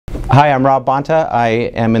Hi, I'm Rob Bonta. I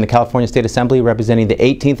am in the California State Assembly representing the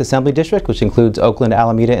 18th Assembly District, which includes Oakland,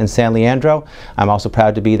 Alameda, and San Leandro. I'm also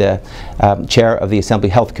proud to be the chair of the Assembly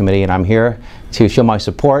Health Committee, and I'm here to show my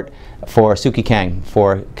support for Sukhee Kang,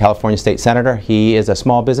 for California State Senator. He is a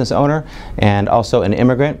small business owner and also an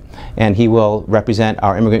immigrant, and he will represent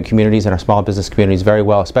our immigrant communities and our small business communities very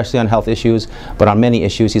well, especially on health issues, but on many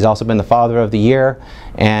issues. He's also been the Father of the Year,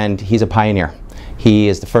 and he's a pioneer. He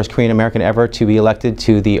is the first Korean American ever to be elected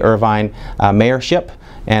to the Irvine mayorship,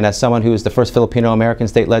 and as someone who is the first Filipino American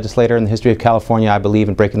state legislator in the history of California, I believe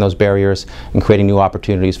in breaking those barriers and creating new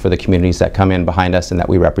opportunities for the communities that come in behind us and that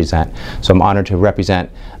we represent. So I'm honored to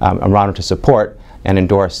represent, I'm honored to support and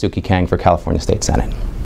endorse Sukhee Kang for California State Senate.